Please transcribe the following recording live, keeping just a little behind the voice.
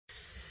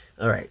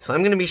Alright, so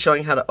I'm going to be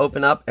showing how to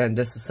open up and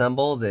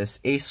disassemble this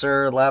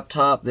Acer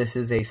laptop. This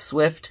is a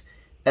Swift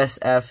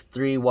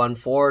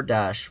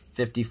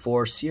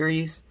SF314-54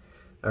 series.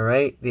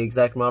 Alright, the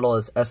exact model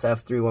is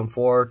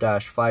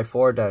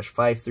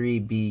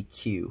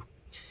SF314-54-53BQ.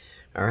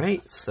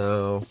 Alright,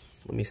 so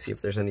let me see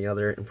if there's any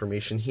other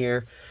information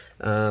here.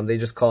 They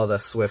just call it a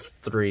Swift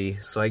 3,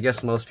 so I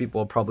guess most people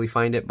will probably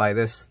find it by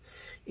this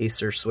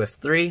Acer Swift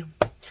 3.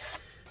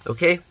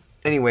 Okay.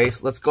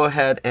 Anyways, let's go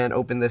ahead and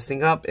open this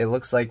thing up. It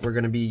looks like we're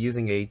going to be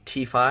using a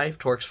T5,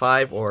 Torx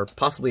 5, or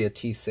possibly a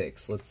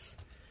T6. Let's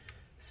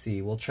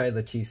see. We'll try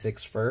the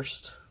T6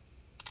 first.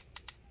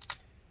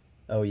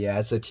 Oh yeah,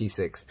 it's a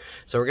T6.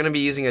 So we're going to be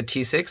using a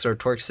T6 or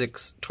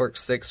Torx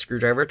 6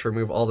 screwdriver to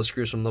remove all the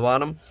screws from the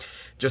bottom.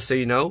 Just so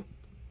you know,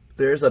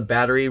 there's a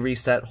battery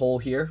reset hole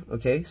here,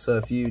 okay? So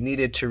if you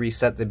needed to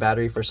reset the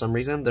battery for some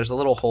reason, there's a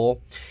little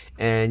hole,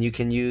 and you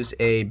can use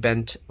a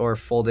bent or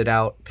folded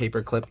out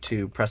paper clip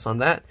to press on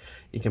that.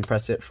 You can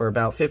press it for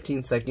about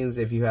 15 seconds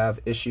if you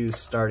have issues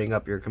starting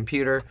up your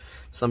computer.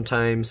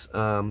 Sometimes,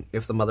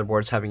 if the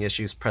motherboard's having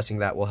issues, pressing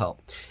that will help.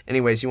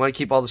 Anyways, you want to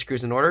keep all the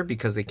screws in order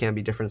because they can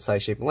be different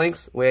size, shape, and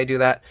lengths. The way I do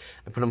that,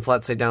 I put them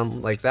flat side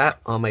down like that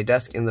on my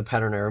desk in the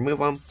pattern I remove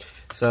them.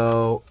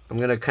 So I'm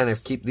going to kind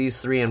of keep these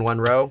 3 in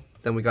one row.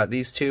 Then we got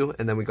these 2,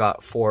 and then we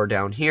got 4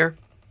 down here.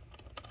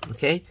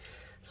 Okay,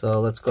 so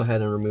let's go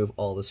ahead and remove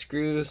all the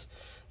screws.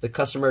 The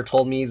customer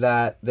told me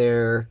that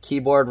their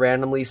keyboard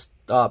randomly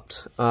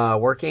stopped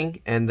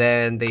working, and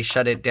then they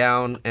shut it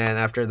down, and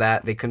after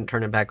that they couldn't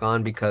turn it back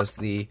on because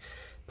the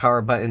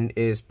power button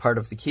is part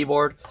of the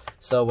keyboard.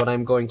 So what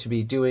I'm going to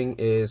be doing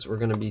is we're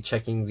going to be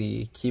checking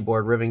the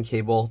keyboard ribbon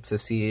cable to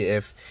see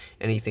if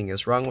anything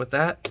is wrong with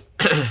that.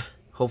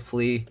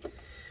 Hopefully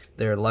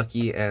they're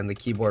lucky and the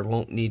keyboard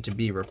won't need to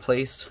be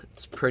replaced.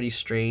 It's pretty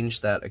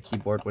strange that a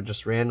keyboard would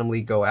just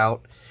randomly go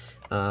out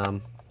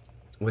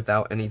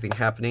without anything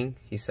happening.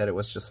 He said it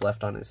was just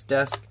left on his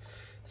desk,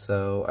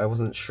 so I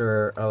wasn't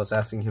sure. I was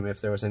asking him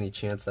if there was any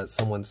chance that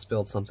someone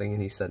spilled something,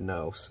 and he said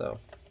no. So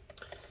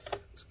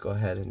let's go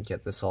ahead and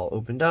get this all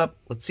opened up.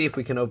 Let's see if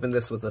we can open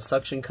this with a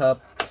suction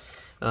cup.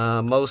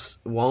 Most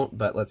won't,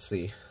 but let's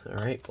see.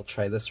 Alright, we'll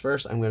try this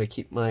first. I'm going to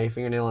keep my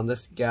fingernail on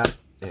this gap,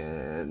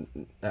 and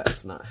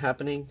that's not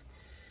happening.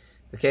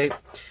 Okay,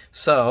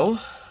 so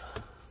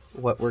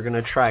what we're going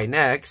to try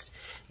next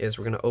is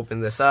we're going to open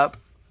this up,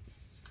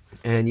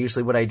 and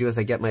usually what I do is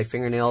I get my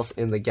fingernails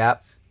in the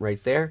gap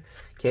right there,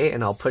 okay,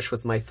 and I'll push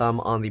with my thumb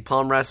on the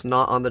palm rest,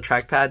 not on the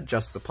trackpad,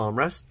 just the palm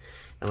rest,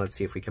 and let's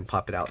see if we can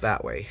pop it out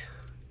that way.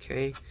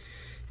 Okay,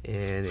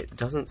 and it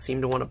doesn't seem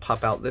to want to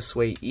pop out this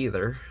way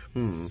either.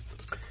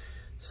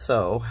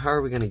 So how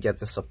are we going to get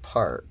this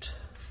apart?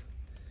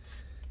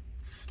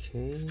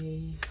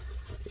 Okay,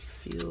 it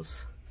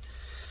feels,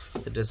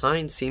 the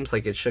design seems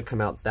like it should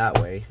come out that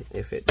way.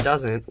 If it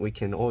doesn't, we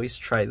can always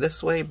try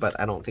this way, but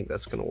I don't think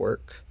that's going to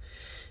work.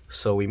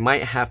 So we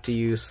might have to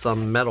use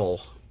some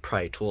metal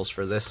pry tools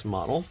for this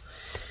model.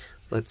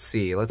 Let's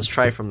see, let's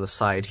try from the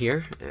side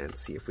here and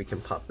see if we can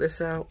pop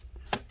this out.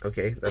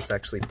 Okay, that's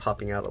actually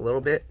popping out a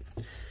little bit.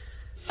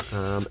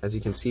 As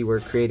you can see, we're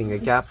creating a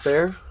gap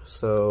there,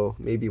 so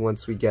maybe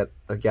once we get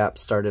a gap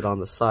started on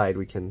the side,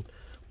 we can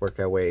work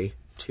our way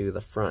to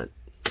the front.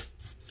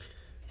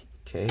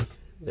 Okay,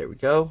 there we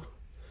go.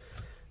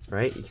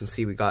 Right, you can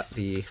see we got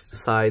the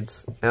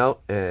sides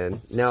out,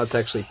 and now it's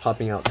actually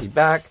popping out the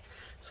back.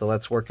 So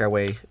let's work our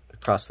way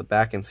across the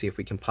back and see if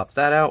we can pop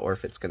that out or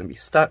if it's going to be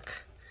stuck.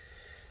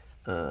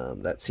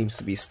 That seems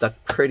to be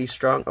stuck pretty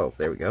strong. Oh,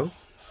 there we go.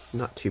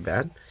 Not too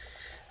bad.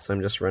 So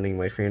I'm just running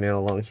my fingernail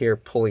along here,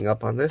 pulling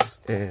up on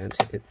this, and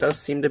it does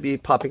seem to be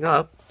popping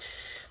up.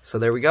 So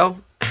there we go.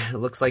 It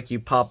looks like you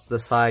pop the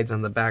sides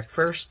and the back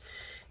first,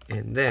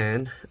 and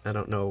then I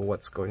don't know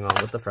what's going on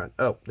with the front.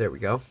 Oh, there we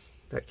go.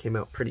 That came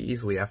out pretty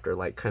easily after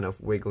like kind of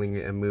wiggling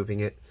it and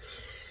moving it.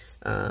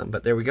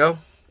 But there we go.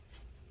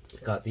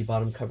 Got the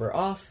bottom cover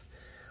off.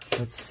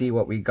 Let's see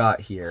what we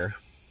got here.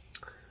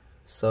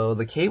 So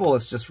the cable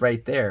is just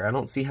right there. I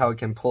don't see how it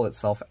can pull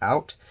itself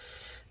out.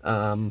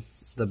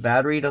 The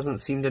battery doesn't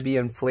seem to be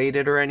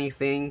inflated or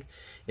anything.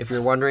 If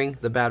you're wondering,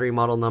 the battery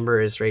model number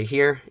is right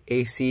here,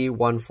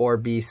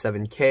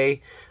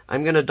 AC14B7K.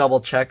 I'm going to double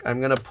check.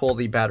 I'm going to pull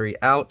the battery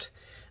out.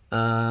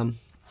 I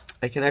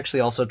can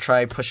actually also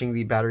try pushing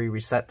the battery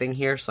reset thing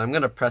here. So I'm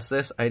going to press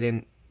this. I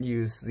didn't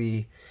use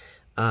the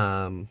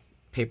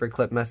paper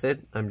clip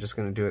method. I'm just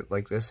going to do it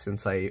like this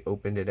since I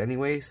opened it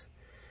anyways.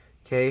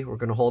 Okay, we're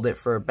going to hold it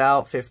for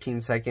about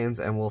 15 seconds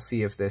and we'll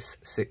see if this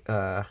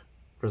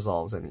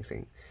resolves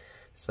anything.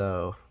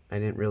 So I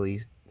didn't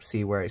really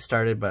see where I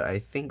started, but I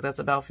think that's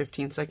about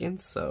 15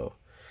 seconds. So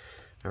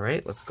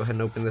alright, let's go ahead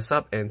and open this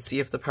up and see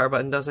if the power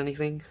button does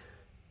anything.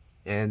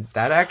 And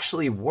that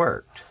actually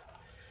worked.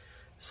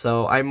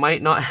 So I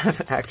might not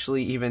have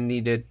actually even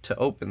needed to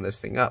open this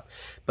thing up.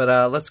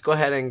 But let's go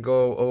ahead and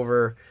go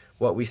over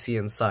what we see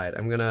inside.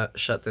 I'm gonna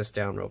shut this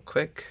down real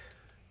quick.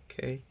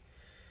 Okay,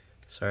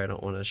 sorry, I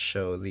don't want to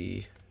show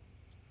the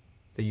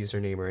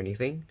username or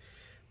anything,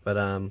 but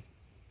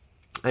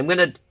I'm going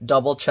to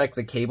double check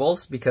the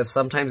cables because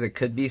sometimes it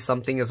could be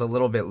something is a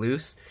little bit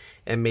loose,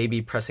 and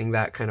maybe pressing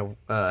that kind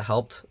of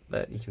helped,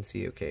 but you can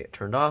see, okay, it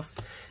turned off.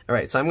 All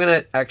right, so I'm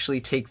going to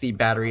actually take the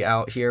battery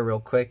out here real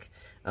quick.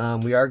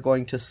 We are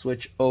going to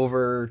switch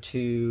over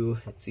to,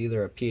 it's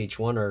either a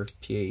PH1 or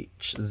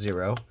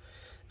PH0.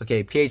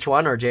 Okay,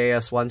 PH1 or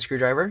JS1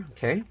 screwdriver,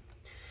 okay.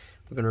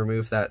 We're going to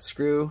remove that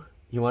screw.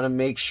 You want to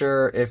make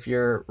sure if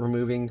you're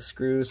removing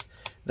screws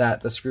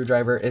that the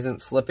screwdriver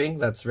isn't slipping.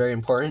 That's very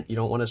important. You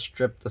don't want to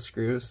strip the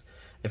screws.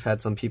 I've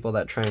had some people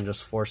that try and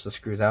just force the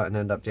screws out and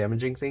end up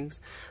damaging things.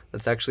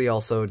 Let's actually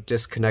also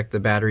disconnect the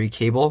battery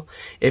cable.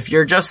 If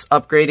you're just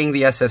upgrading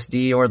the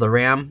SSD or the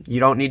RAM, you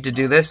don't need to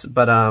do this,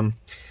 but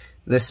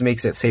this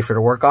makes it safer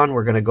to work on.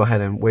 We're going to go ahead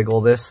and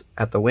wiggle this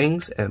at the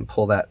wings and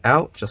pull that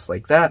out just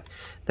like that.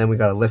 Then we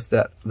got to lift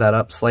that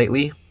up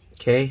slightly.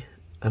 Okay.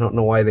 I don't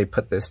know why they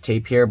put this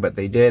tape here, but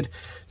they did.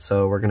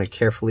 So we're going to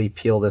carefully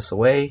peel this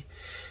away.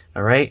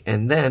 All right,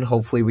 and then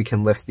hopefully we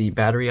can lift the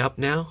battery up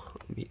now.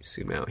 Let me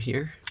zoom out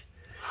here.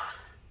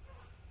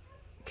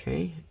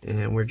 Okay,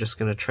 and we're just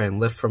going to try and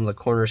lift from the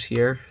corners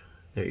here.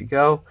 There you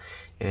go.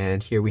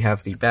 And here we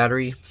have the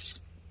battery.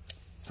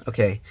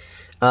 Okay,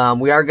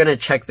 we are going to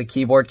check the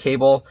keyboard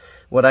cable.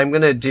 What I'm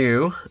going to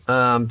do,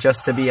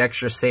 just to be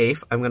extra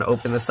safe, I'm going to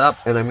open this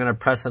up and I'm going to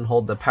press and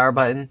hold the power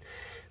button,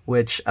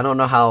 which I don't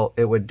know how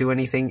it would do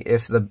anything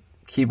if the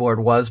keyboard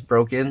was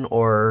broken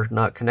or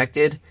not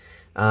connected,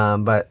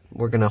 but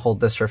we're going to hold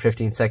this for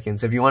 15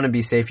 seconds. If you want to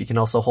be safe, you can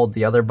also hold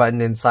the other button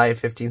inside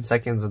 15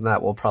 seconds, and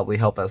that will probably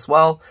help as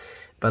well.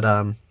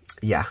 But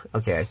yeah,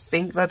 okay, I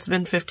think that's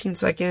been 15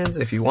 seconds.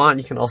 If you want,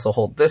 you can also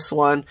hold this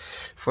one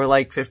for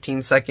like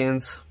 15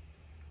 seconds.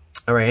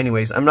 All right,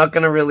 anyways, I'm not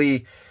going to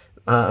really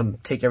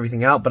take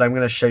everything out, but I'm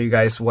going to show you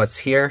guys what's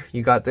here.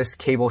 You got this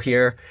cable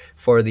here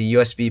for the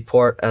USB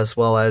port as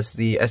well as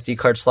the SD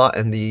card slot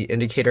and the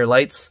indicator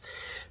lights.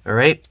 All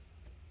right,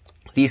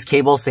 these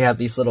cables, they have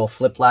these little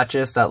flip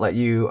latches that let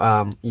you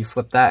you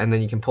flip that and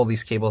then you can pull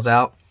these cables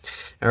out.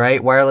 All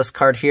right, wireless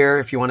card here.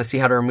 If you want to see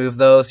how to remove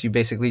those, you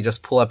basically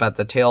just pull up at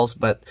the tails,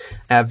 but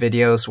I have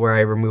videos where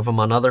I remove them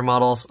on other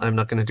models. I'm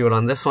not going to do it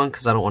on this one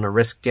because I don't want to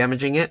risk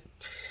damaging it.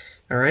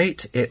 All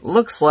right, it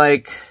looks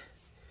like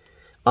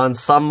on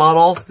some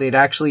models, they'd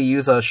actually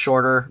use a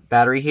shorter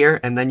battery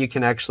here, and then you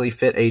can actually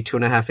fit a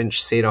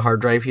 2.5-inch SATA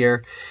hard drive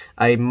here.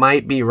 I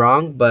might be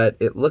wrong, but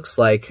it looks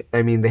like,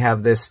 I mean, they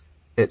have this,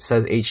 it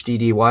says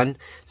HDD1,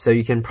 so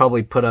you can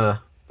probably put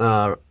a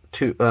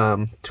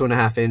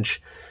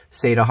 2.5-inch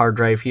SATA hard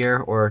drive here,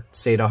 or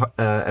SATA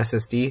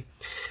SSD.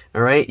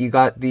 All right, you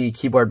got the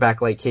keyboard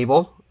backlight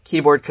cable,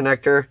 keyboard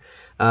connector,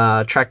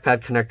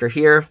 trackpad connector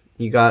here.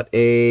 You got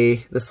a,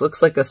 this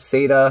looks like a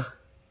SATA,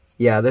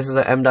 yeah, this is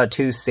a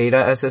M.2 SATA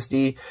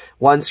SSD.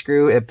 One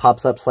screw, it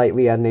pops up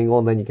slightly at an angle,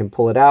 and then you can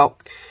pull it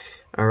out.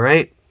 All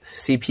right,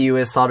 CPU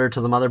is soldered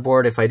to the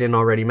motherboard, if I didn't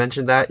already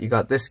mention that. You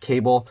got this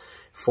cable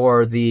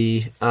for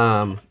the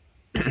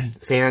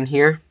fan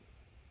here.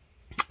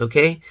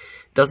 Okay,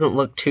 doesn't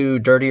look too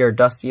dirty or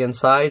dusty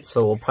inside,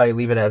 so we'll probably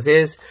leave it as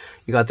is.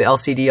 You got the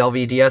LCD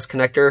Lvds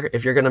connector.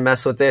 If you're going to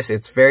mess with this,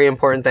 it's very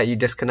important that you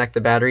disconnect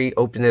the battery,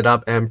 open it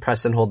up, and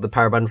press and hold the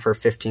power button for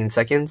 15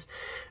 seconds.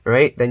 All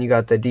right, then you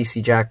got the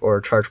DC jack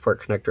or charge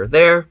port connector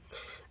there.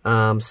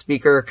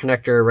 Speaker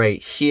connector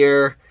right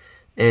here.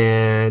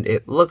 And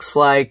it looks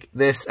like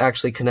this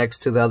actually connects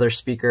to the other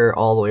speaker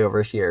all the way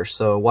over here.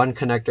 So one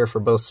connector for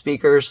both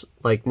speakers,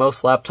 like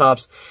most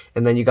laptops.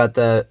 And then you got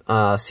the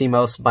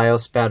Cmos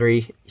BIOS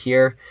battery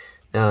here.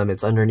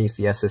 It's underneath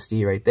the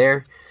SSD right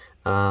there.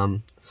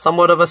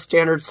 Somewhat of a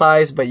standard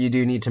size, but you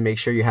do need to make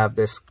sure you have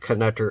this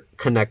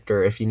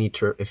connector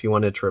if you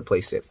wanted to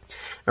replace it.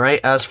 All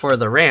right, as for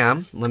the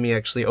RAM, let me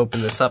actually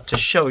open this up to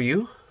show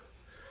you.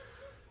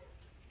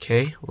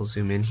 Okay, we'll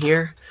zoom in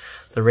here.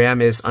 The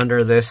RAM is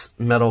under this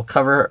metal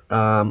cover.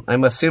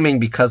 I'm assuming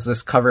because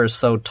this cover is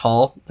so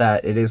tall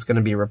that it is going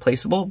to be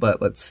replaceable,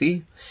 but let's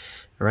see.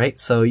 All right,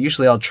 so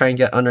usually I'll try and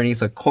get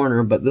underneath a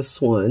corner, but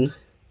this one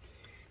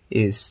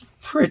is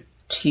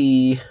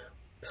pretty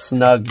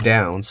snug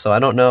down, so I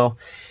don't know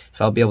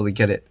if I'll be able to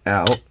get it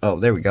out. Oh,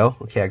 there we go.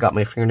 Okay, I got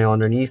my fingernail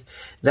underneath.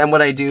 Then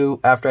what I do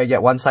after I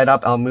get one side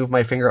up, I'll move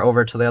my finger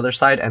over to the other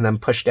side and then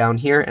push down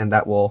here, and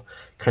that will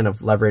kind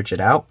of leverage it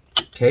out.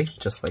 Okay,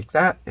 just like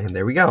that, and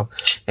there we go.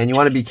 And you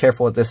want to be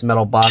careful with this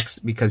metal box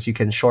because you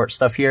can short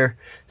stuff here,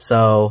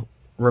 so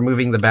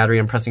removing the battery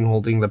and pressing and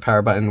holding the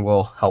power button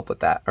will help with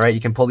that. All right, you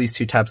can pull these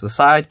two tabs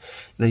aside,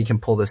 and then you can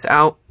pull this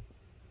out.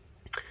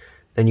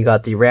 Then you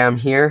got the RAM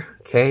here.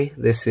 Okay,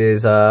 this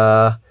is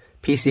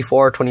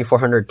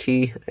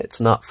PC4-2400T.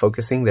 It's not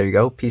focusing. There you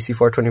go.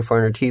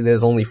 PC4-2400T.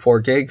 There's only 4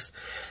 gigs.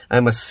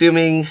 I'm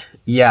assuming,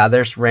 yeah,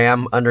 there's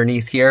RAM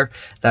underneath here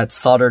that's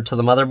soldered to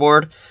the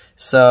motherboard.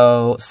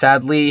 So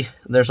sadly,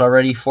 there's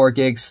already 4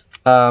 gigs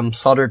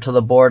soldered to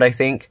the board, I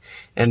think.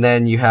 And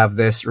then you have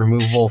this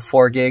removable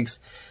 4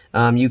 gigs.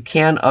 You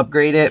can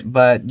upgrade it,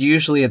 but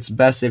usually it's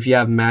best if you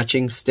have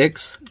matching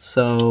sticks.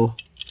 So,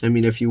 I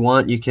mean, if you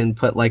want, you can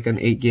put like an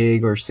 8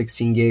 gig or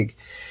 16 gig.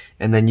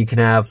 And then you can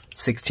have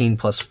 16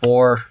 plus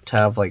 4 to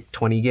have like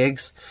 20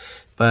 gigs.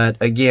 But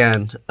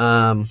again,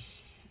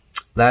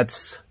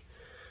 that's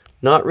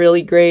not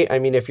really great. I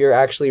mean, if you're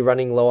actually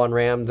running low on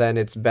RAM, then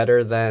it's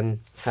better than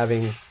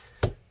having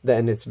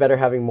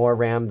more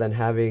RAM than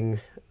having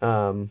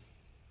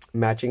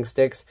matching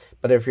sticks.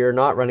 But if you're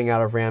not running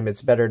out of RAM,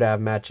 it's better to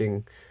have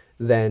matching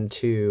than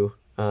to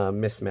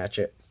mismatch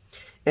it.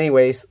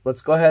 Anyways,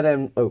 let's go ahead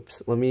and,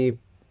 let me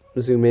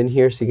zoom in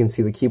here so you can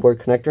see the keyboard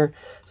connector.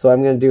 So what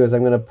I'm going to do is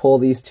I'm going to pull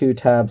these two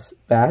tabs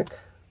back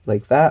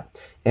like that.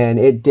 And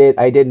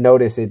I did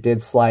notice it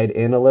did slide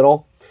in a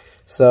little.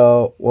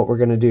 So what we're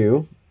going to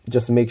do,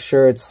 just make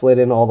sure it's slid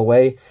in all the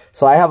way.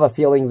 So I have a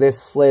feeling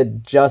this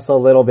slid just a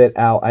little bit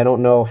out. I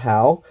don't know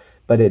how,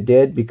 but it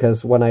did,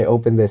 because when I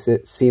opened this,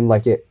 it seemed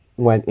like it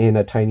went in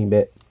a tiny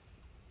bit.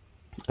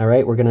 All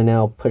right, we're going to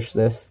now push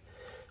this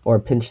or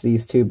pinch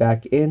these two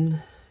back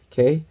in,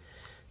 okay,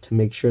 to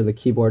make sure the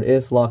keyboard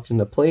is locked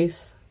into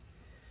place.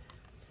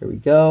 There we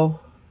go.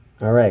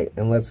 All right,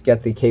 and let's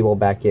get the cable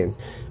back in.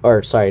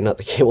 Or sorry, not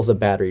the cable, the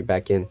battery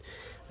back in.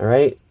 All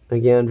right,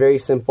 again, very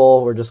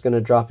simple. We're just going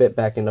to drop it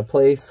back into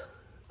place.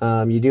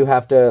 You do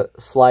have to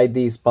slide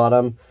these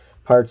bottom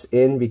parts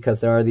in because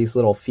there are these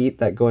little feet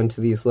that go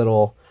into these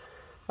little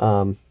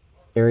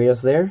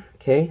areas there.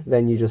 Okay,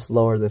 then you just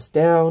lower this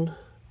down.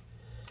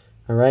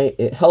 All right,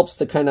 it helps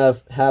to kind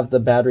of have the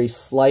battery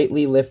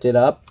slightly lifted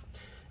up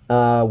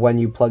when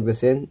you plug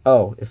this in.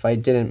 Oh, if I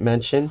didn't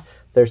mention,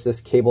 there's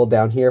this cable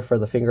down here for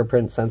the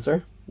fingerprint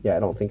sensor. Yeah, I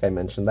don't think I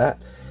mentioned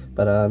that.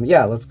 But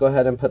yeah, let's go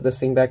ahead and put this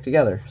thing back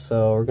together.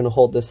 So we're going to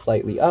hold this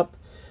slightly up.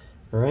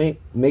 All right,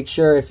 make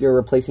sure if you're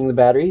replacing the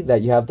battery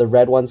that you have the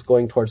red ones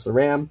going towards the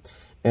RAM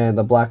and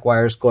the black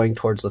wires going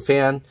towards the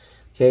fan.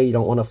 Okay, you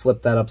don't want to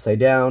flip that upside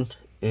down.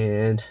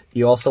 And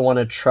you also want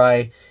to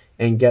try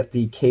and get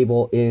the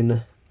cable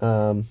in,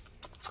 what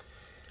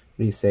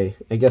do you say?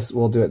 I guess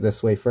we'll do it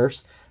this way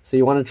first. So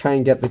you want to try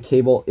and get the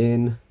cable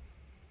in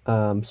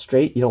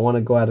straight. You don't want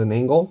to go at an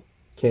angle,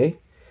 okay?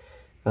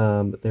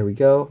 But there we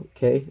go,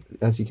 okay?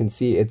 As you can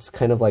see, it's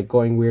kind of like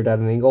going weird at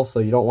an angle, so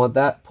you don't want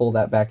that. Pull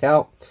that back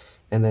out,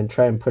 and then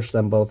try and push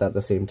them both at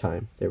the same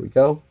time. There we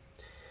go.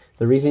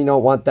 The reason you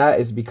don't want that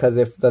is because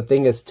if the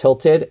thing is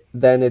tilted,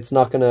 then it's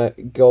not going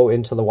to go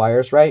into the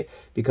wires right,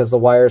 because the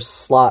wires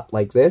slot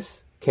like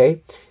this,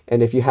 okay?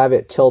 And if you have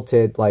it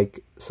tilted,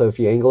 like, so if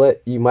you angle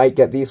it, you might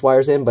get these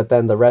wires in, but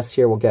then the rest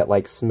here will get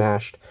like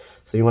smashed.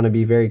 So you want to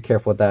be very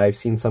careful with that. I've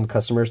seen some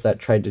customers that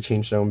tried to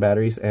change their own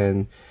batteries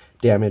and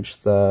damage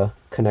the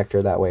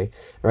connector that way.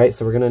 All right,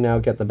 so we're going to now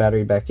get the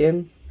battery back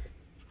in.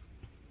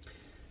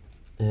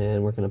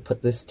 And we're going to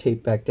put this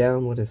tape back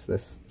down. What is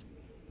this?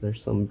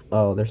 There's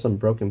some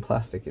broken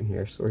plastic in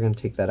here. So we're going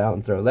to take that out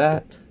and throw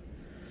that.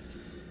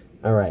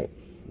 All right,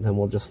 then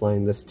we'll just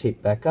line this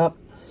tape back up,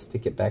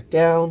 stick it back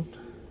down.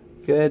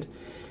 Good.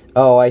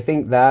 Oh, I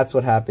think that's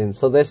what happened.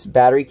 So this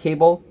battery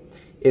cable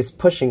is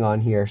pushing on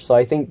here. So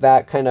I think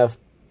that kind of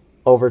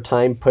over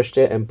time pushed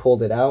it and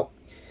pulled it out.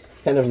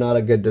 Kind of not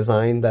a good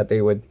design that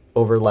they would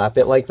overlap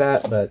it like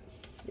that, but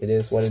it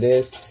is what it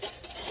is.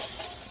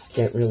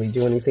 Can't really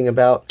do anything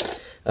about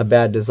a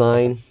bad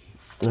design.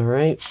 All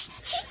right,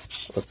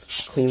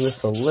 let's clean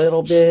this a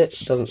little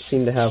bit. It doesn't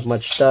seem to have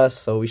much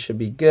dust, so we should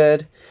be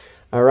good.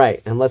 All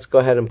right, and let's go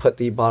ahead and put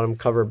the bottom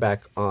cover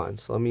back on.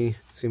 So let me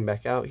zoom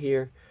back out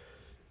here.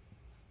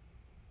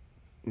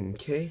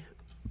 Okay,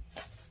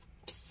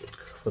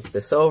 flip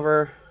this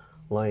over,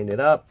 line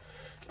it up.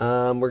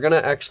 We're going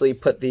to actually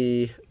put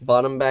the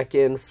bottom back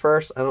in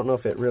first. I don't know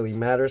if it really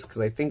matters because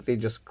I think they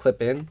just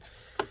clip in.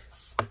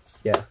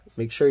 Yeah,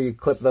 make sure you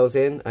clip those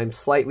in. I'm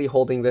slightly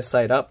holding this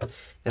side up,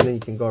 and then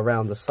you can go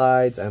around the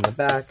sides and the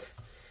back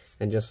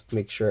and just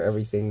make sure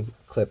everything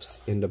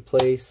clips into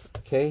place.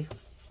 Okay,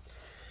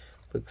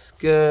 looks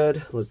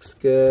good, looks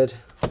good.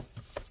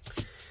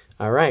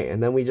 All right,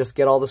 and then we just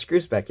get all the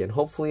screws back in.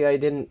 Hopefully I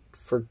didn't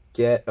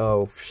forget.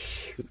 Oh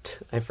shoot,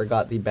 I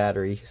forgot the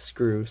battery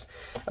screws.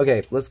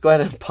 Okay, let's go ahead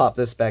and pop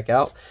this back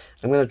out.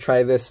 I'm going to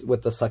try this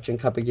with the suction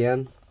cup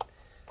again.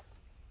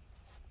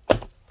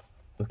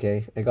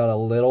 Okay, I got a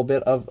little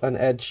bit of an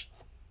edge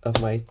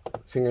of my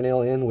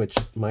fingernail in, which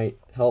might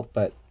help,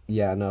 but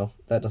yeah, no,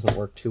 that doesn't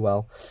work too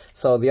well.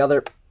 So the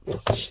other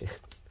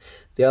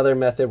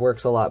method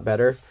works a lot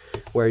better,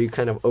 where you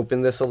kind of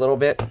open this a little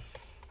bit,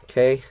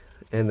 okay,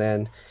 and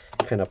then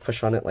kind of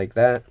push on it like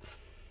that.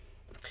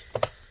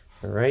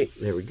 All right,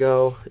 there we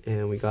go.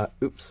 And we got,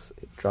 oops,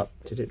 it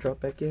dropped. Did it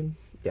drop back in?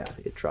 Yeah,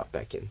 it dropped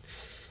back in.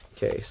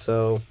 Okay,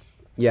 so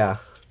yeah,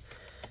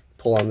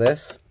 pull on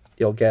this.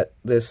 You'll get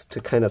this to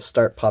kind of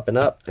start popping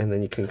up, and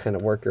then you can kind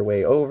of work your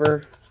way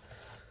over,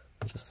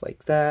 just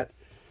like that.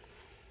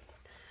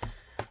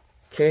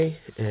 Okay,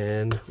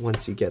 and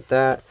once you get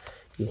that,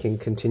 you can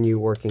continue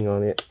working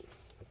on it,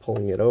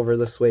 pulling it over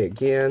this way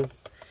again.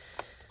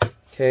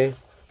 Okay,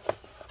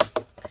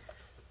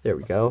 there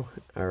we go.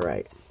 All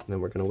right. Then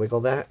we're going to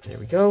wiggle that. There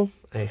we go.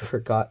 I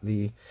forgot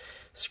the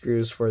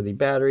screws for the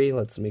battery.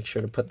 Let's make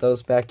sure to put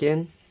those back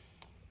in.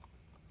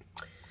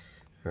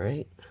 All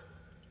right.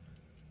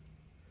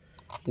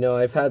 You know,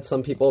 I've had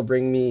some people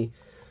bring me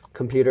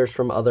computers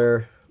from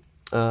other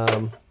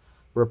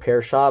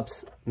repair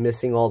shops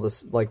missing all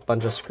this like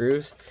bunch of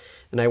screws.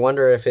 And I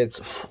wonder if it's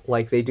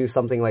like they do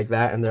something like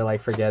that and they're like,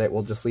 forget it,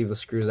 we'll just leave the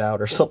screws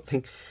out or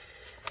something.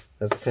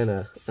 That's kind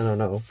of, I don't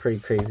know, pretty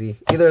crazy.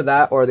 Either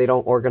that or they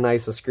don't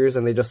organize the screws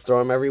and they just throw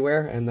them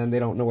everywhere and then they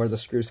don't know where the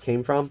screws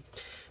came from.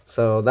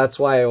 So that's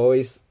why I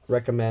always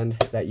recommend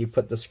that you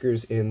put the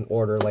screws in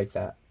order like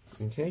that.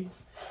 Okay.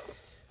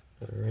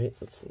 All right,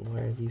 let's see, why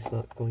are these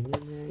not going in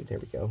there? There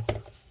we go.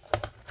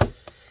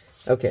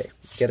 Okay,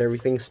 get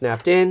everything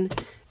snapped in.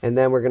 And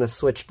then we're going to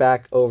switch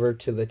back over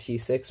to the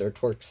T6 or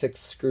Torx 6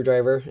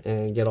 screwdriver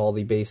and get all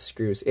the base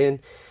screws in.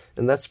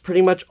 And that's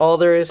pretty much all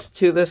there is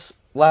to this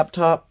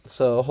laptop.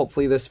 So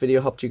hopefully this video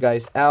helped you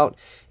guys out.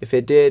 If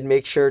it did,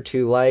 make sure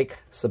to like,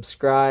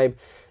 subscribe,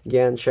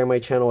 again, share my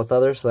channel with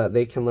others so that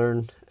they can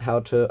learn how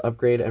to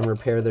upgrade and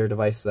repair their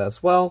devices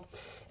as well.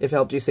 If it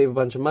helped you save a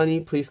bunch of money,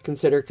 please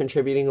consider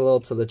contributing a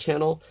little to the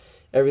channel.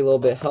 Every little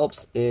bit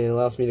helps and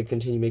allows me to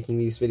continue making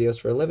these videos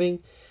for a living.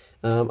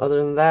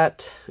 Other than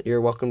that,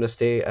 you're welcome to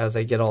stay as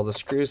I get all the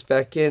screws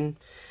back in,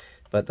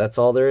 but that's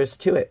all there is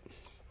to it.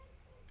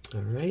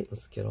 All right,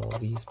 let's get all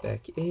these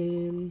back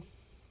in.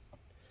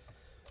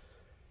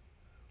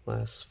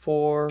 Last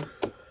 4.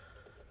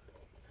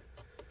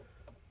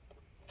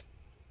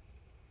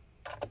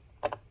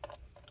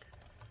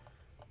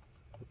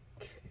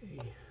 Okay.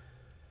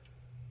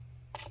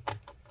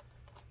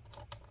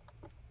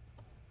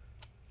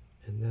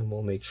 And then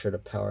we'll make sure to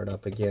power it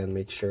up again,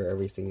 make sure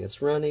everything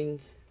is running.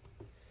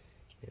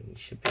 And we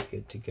should be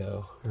good to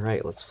go. All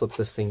right, let's flip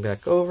this thing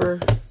back over.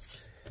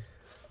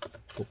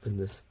 Open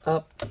this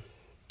up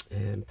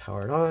and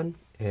power it on.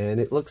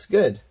 And it looks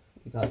good.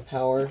 We got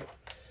power.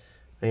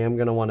 I am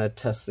going to want to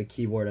test the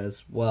keyboard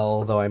as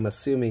well, though I'm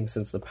assuming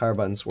since the power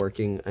button's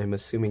working, I'm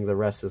assuming the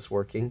rest is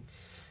working.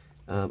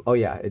 Oh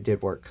yeah, it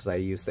did work because I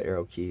used the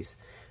arrow keys.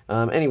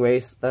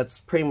 Anyways, that's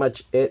pretty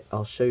much it.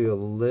 I'll show you a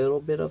little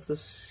bit of the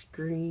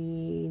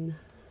screen.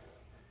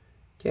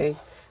 Okay.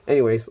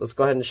 Anyways, let's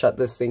go ahead and shut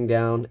this thing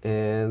down,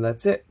 and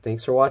that's it.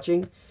 Thanks for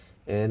watching,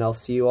 and I'll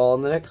see you all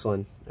in the next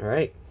one. All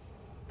right.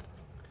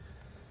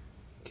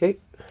 Okay.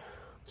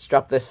 Let's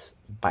drop this.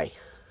 Bye.